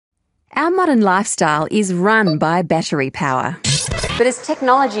Our modern lifestyle is run by battery power. But as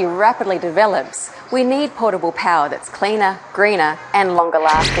technology rapidly develops, we need portable power that's cleaner, greener and longer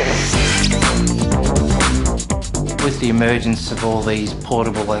lasting. With the emergence of all these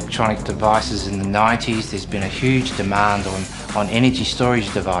portable electronic devices in the 90s, there's been a huge demand on energy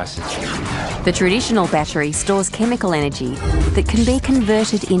storage devices. The traditional battery stores chemical energy that can be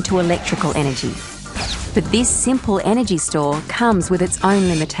converted into electrical energy. But this simple energy store comes with its own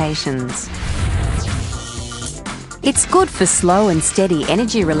limitations. It's good for slow and steady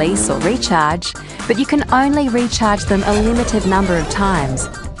energy release or recharge, but you can only recharge them a limited number of times.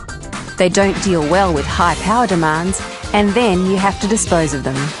 They don't deal well with high power demands, and then you have to dispose of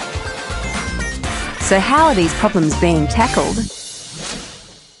them. So how are these problems being tackled?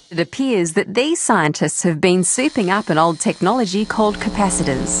 It appears that these scientists have been souping up an old technology called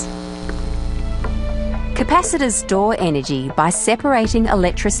capacitors. Capacitors store energy by separating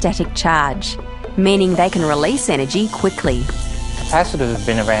electrostatic charge, meaning they can release energy quickly. Capacitors have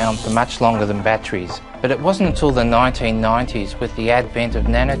been around for much longer than batteries, but it wasn't until the 1990s, with the advent of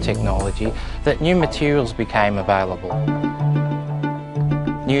nanotechnology, that new materials became available.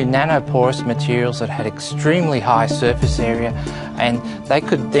 New nanoporous materials that had extremely high surface area, and they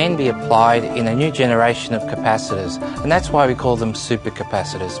could then be applied in a new generation of capacitors. And that's why we call them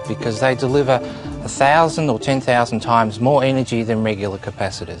supercapacitors, because they deliver 1,000 or 10,000 times more energy than regular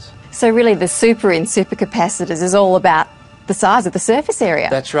capacitors. So really the super in supercapacitors is all about the size of the surface area?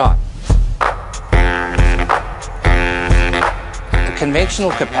 That's right. A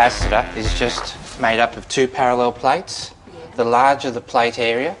conventional capacitor is just made up of two parallel plates. The larger the plate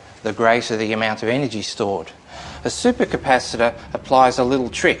area, the greater the amount of energy stored. A supercapacitor applies a little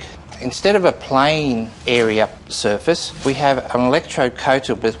trick. Instead of a plain area surface, we have an electrode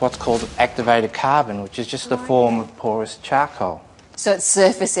coated with what's called activated carbon, which is just a form of porous charcoal. So its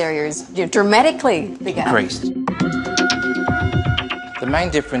surface area is dramatically bigger. Increased. The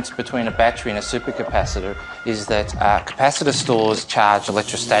main difference between a battery and a supercapacitor is that a capacitor stores charge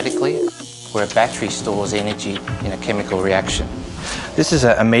electrostatically, where a battery stores energy in a chemical reaction. This is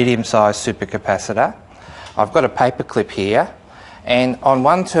a medium-sized supercapacitor. I've got a paperclip here, and on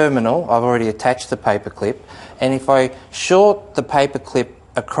one terminal I've already attached the paperclip, and if I short the paperclip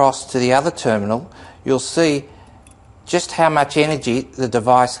across to the other terminal, you'll see just how much energy the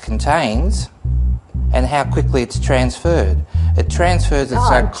device contains and how quickly it's transferred. It transfers it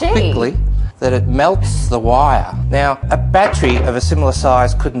so quickly that it melts the wire. Now, a battery of a similar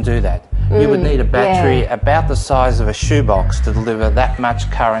size couldn't do that. You would need a battery about the size of a shoebox to deliver that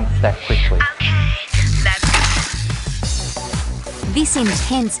much current that quickly. This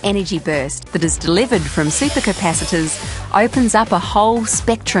intense energy burst that is delivered from supercapacitors opens up a whole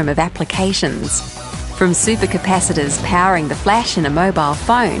spectrum of applications. From supercapacitors powering the flash in a mobile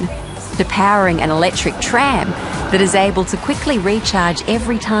phone to powering an electric tram that is able to quickly recharge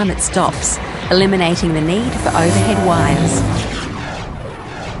every time it stops, eliminating the need for overhead wires.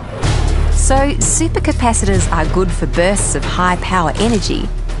 So supercapacitors are good for bursts of high power energy,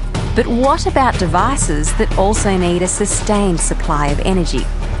 but what about devices that also need a sustained supply of energy?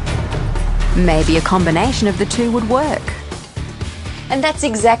 Maybe a combination of the two would work. And that's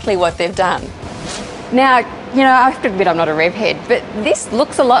exactly what they've done. Now, you know, I have to admit I'm not a rev head, but this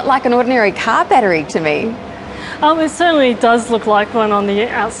looks a lot like an ordinary car battery to me. It certainly does look like one on the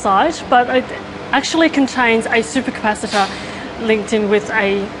outside, but it actually contains a supercapacitor linked in with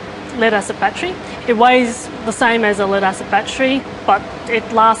a lead-acid battery. It weighs the same as a lead-acid battery, but it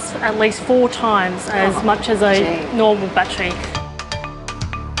lasts at least 4 times as much as a normal battery.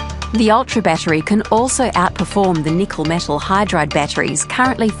 The Ultra battery can also outperform the nickel metal hydride batteries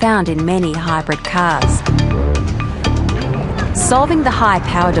currently found in many hybrid cars. Solving the high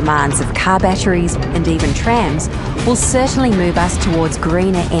power demands of car batteries and even trams will certainly move us towards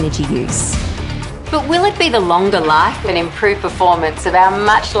greener energy use. But will it be the longer life and improved performance of our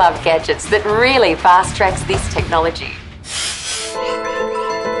much-loved gadgets that really fast-tracks this technology?